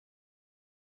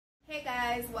Hey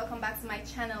guys, welcome back to my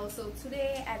channel. So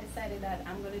today I decided that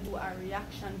I'm gonna do a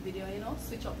reaction video,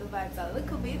 switch up the vibes a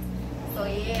little bit. So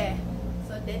yeah,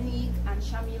 so Denyque and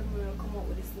Shaneil Muir come up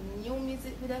with this new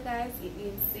music video, guys. It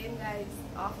is insane, guys,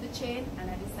 off the chain,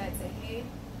 and I decided to, hey,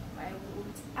 why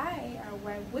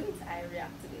wouldn't I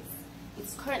react to this?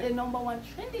 It's currently #1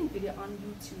 trending video on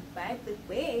YouTube, by the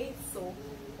way. So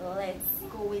let's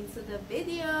go into the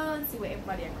video and see what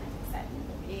everybody are criticizing.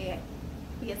 Yeah,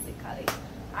 basically.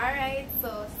 Alright,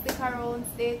 so stick around,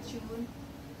 stay tuned,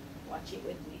 watch it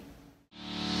with me.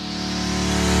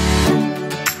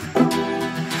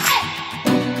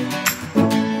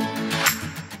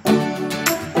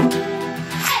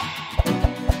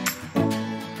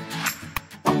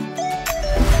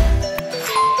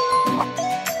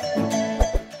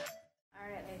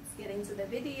 Alright, let's get into the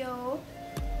video.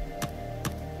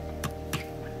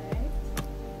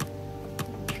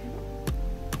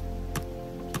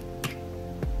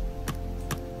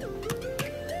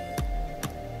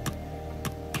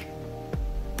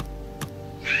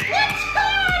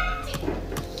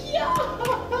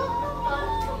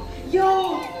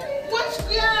 Yo, what's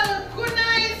good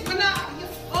night?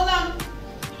 Hold on.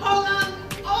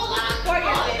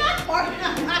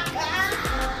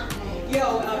 Yo,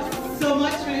 so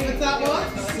much for you. What's that one?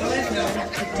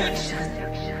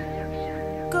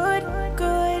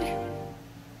 Good.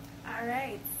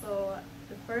 Alright, so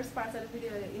the first part of the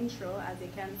video, the intro, as you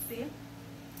can see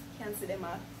them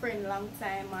a friend long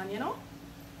time, and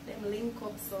them link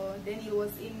up. So Denyque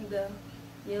was in the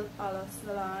nail polish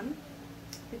salon,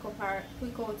 pick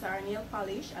out our nail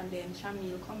polish, and then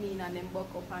Shaneil come in and them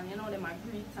buck up, and them a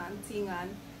greet and thing,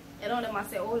 and them a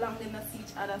say how long they not see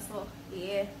each other. So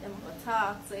yeah, them go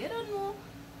talk. So you don't know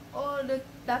all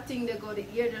that thing they go, the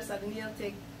hairdresser, the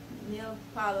nail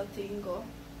parlor thing go,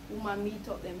 woman meet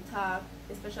up, them talk,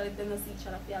 especially if they don't see each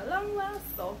other for a long while.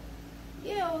 So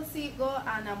yeah, we'll see it go,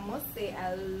 and I must say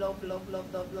I love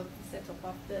the setup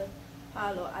of the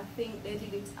parlor. I think they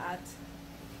did it at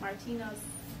Martina's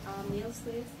nail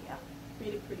place. Yeah,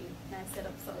 really pretty, nice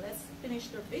setup. So let's finish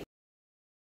the video.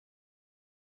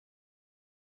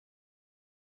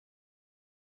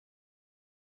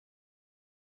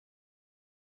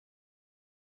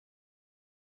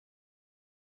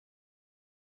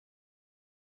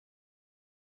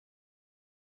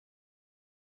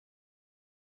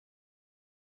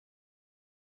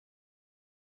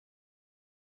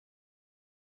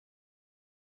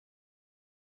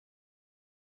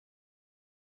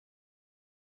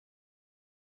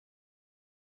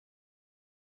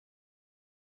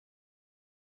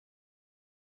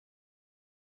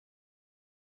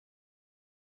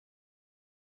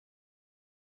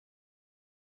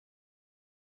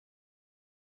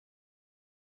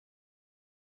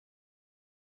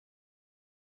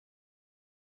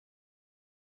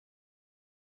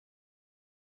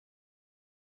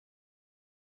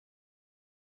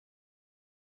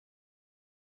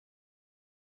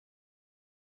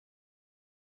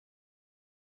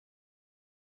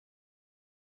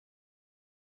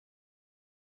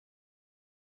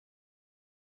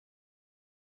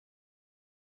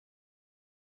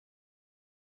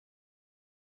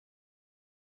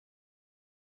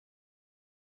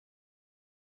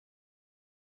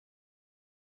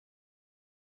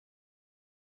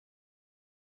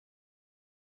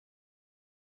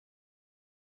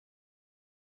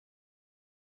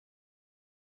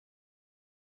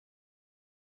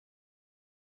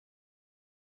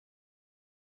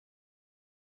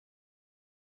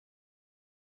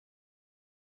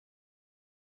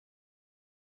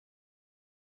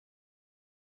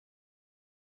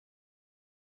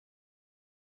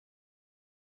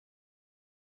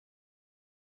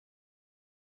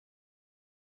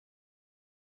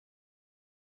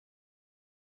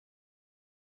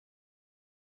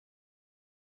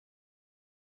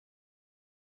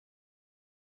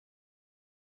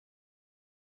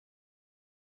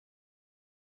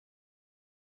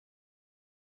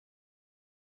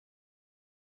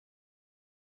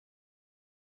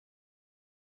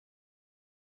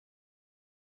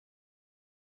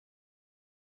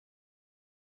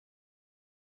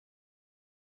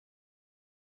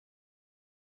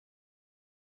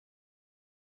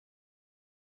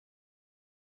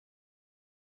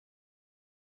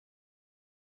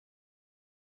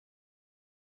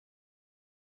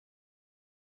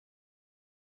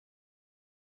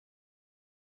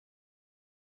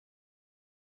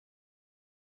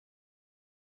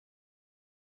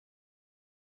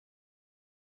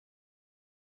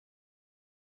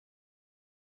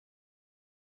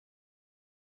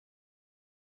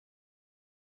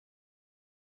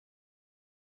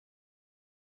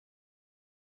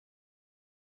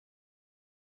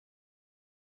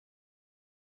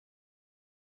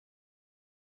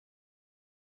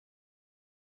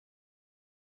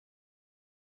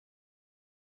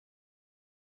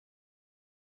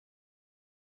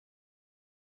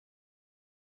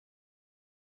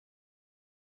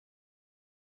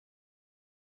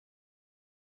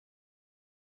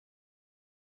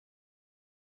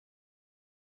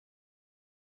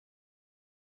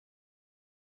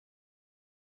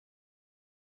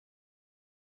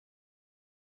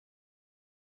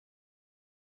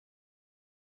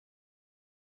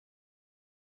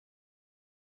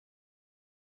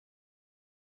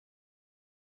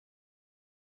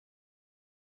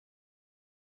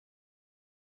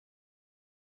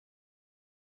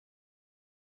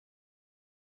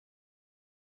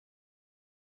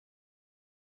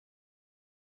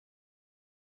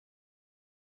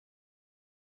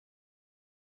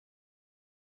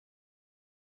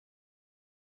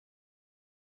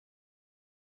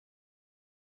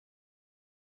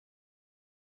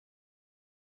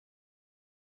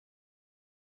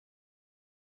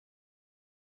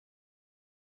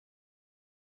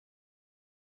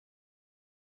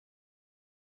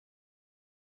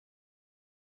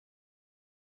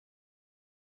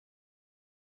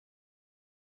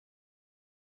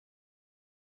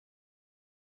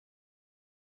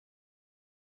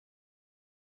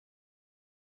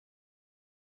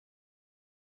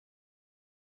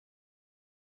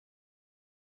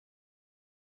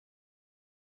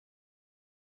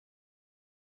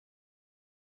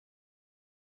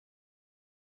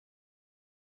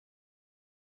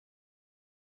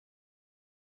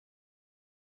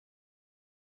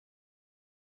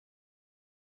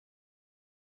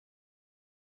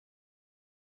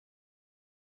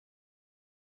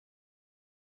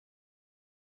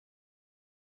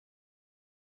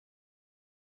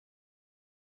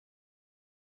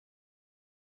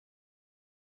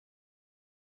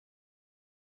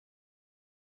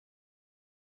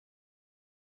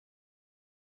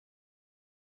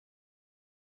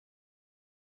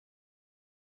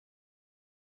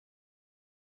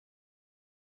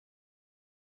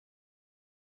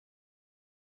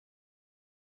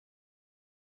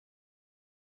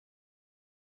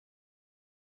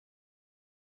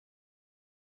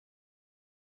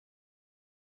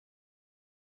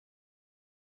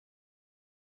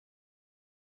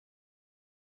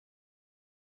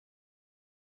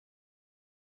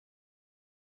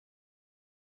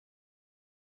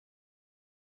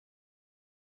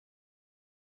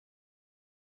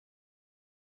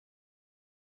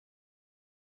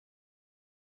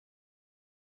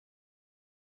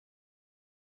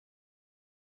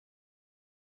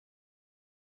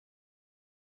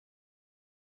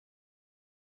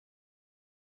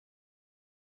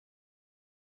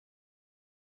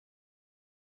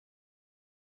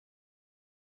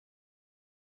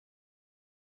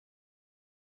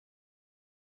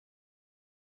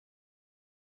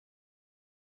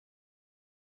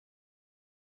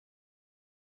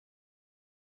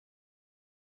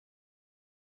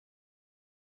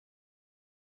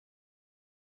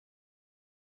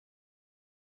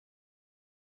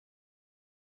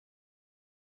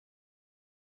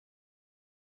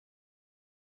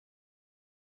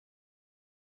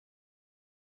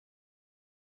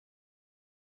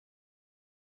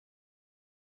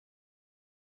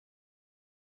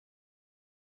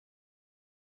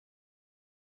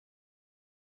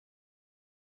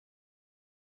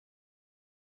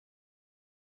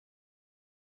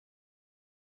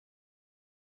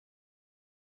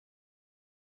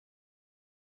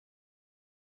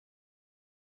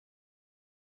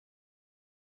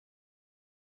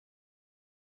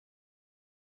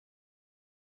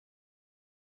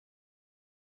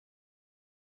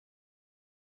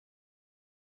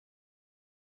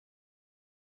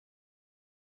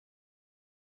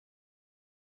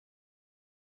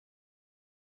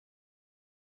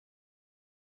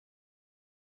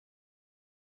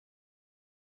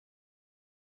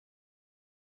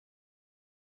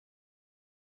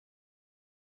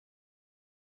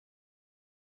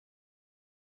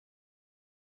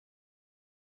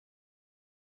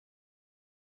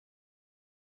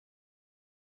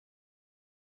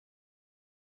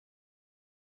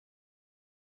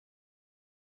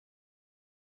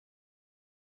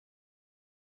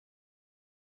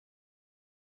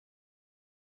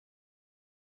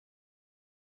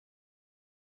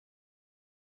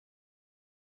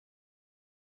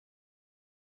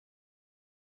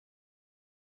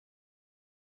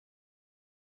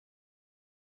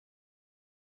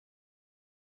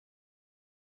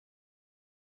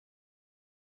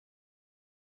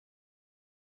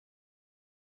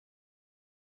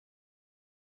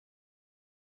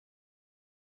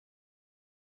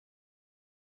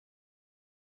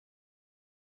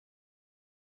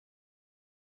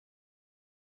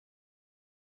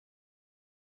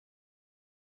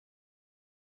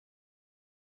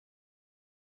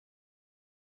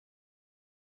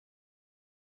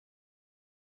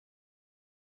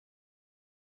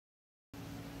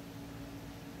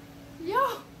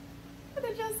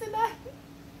 you just see that?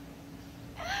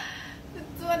 The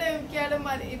two of them carry the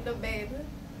man in the bed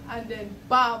and then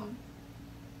bam!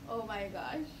 Oh my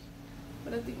gosh.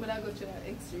 But I think when I go to that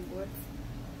extreme, but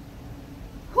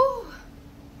whew!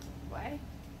 Why?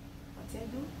 What you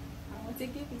do? I want to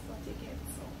give is what you get.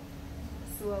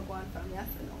 So I'm going from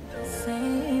yesterday.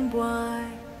 Same boy,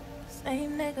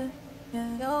 same nigga.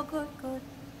 Yeah, you're good.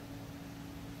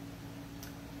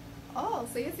 Oh,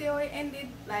 so you see how it ended?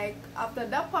 Like after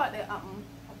that part that happened,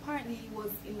 apparently he was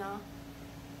in a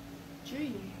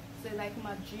dream. So like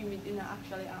my dream it didn't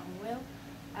actually happen. Well,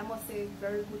 I must say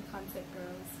very good concept,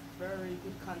 girls. Very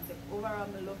good concept. Overall,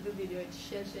 I love the video. It's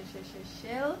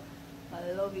shell.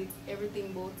 I love it.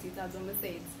 Everything about it. As I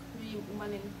say, it's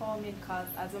woman empowerment cause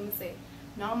as I say,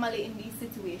 normally in this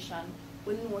situation,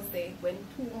 when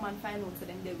two women find out to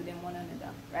them they with them one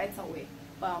another right away,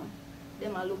 bam,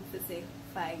 them a look to say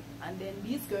fight, and then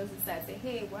these girls decide say,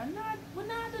 hey, we're not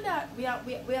do that. We are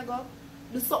gonna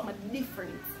do something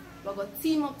different. We're gonna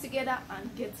team up together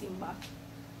and get him back.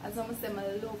 As I say, I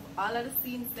love all of the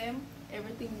scenes, them,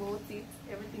 everything about it,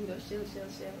 everything does shell.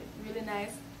 It's really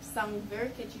nice. Song very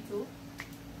catchy too.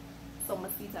 So my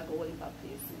seats are going back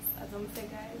places. As I say,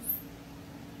 guys,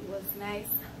 it was nice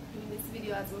doing this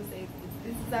video. As I say,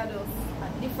 this is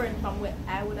just different from what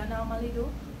I would normally do,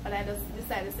 but I just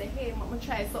decided to say, hey, I'm gonna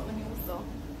try something new. So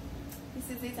this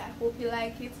is it. I hope you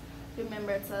like it.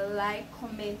 Remember to like,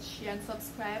 comment, share and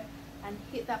subscribe, and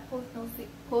hit that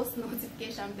post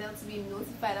notification bell to be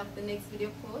notified of the next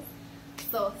video post.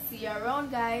 So see you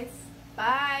around, guys.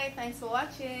 Bye. Thanks for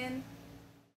watching.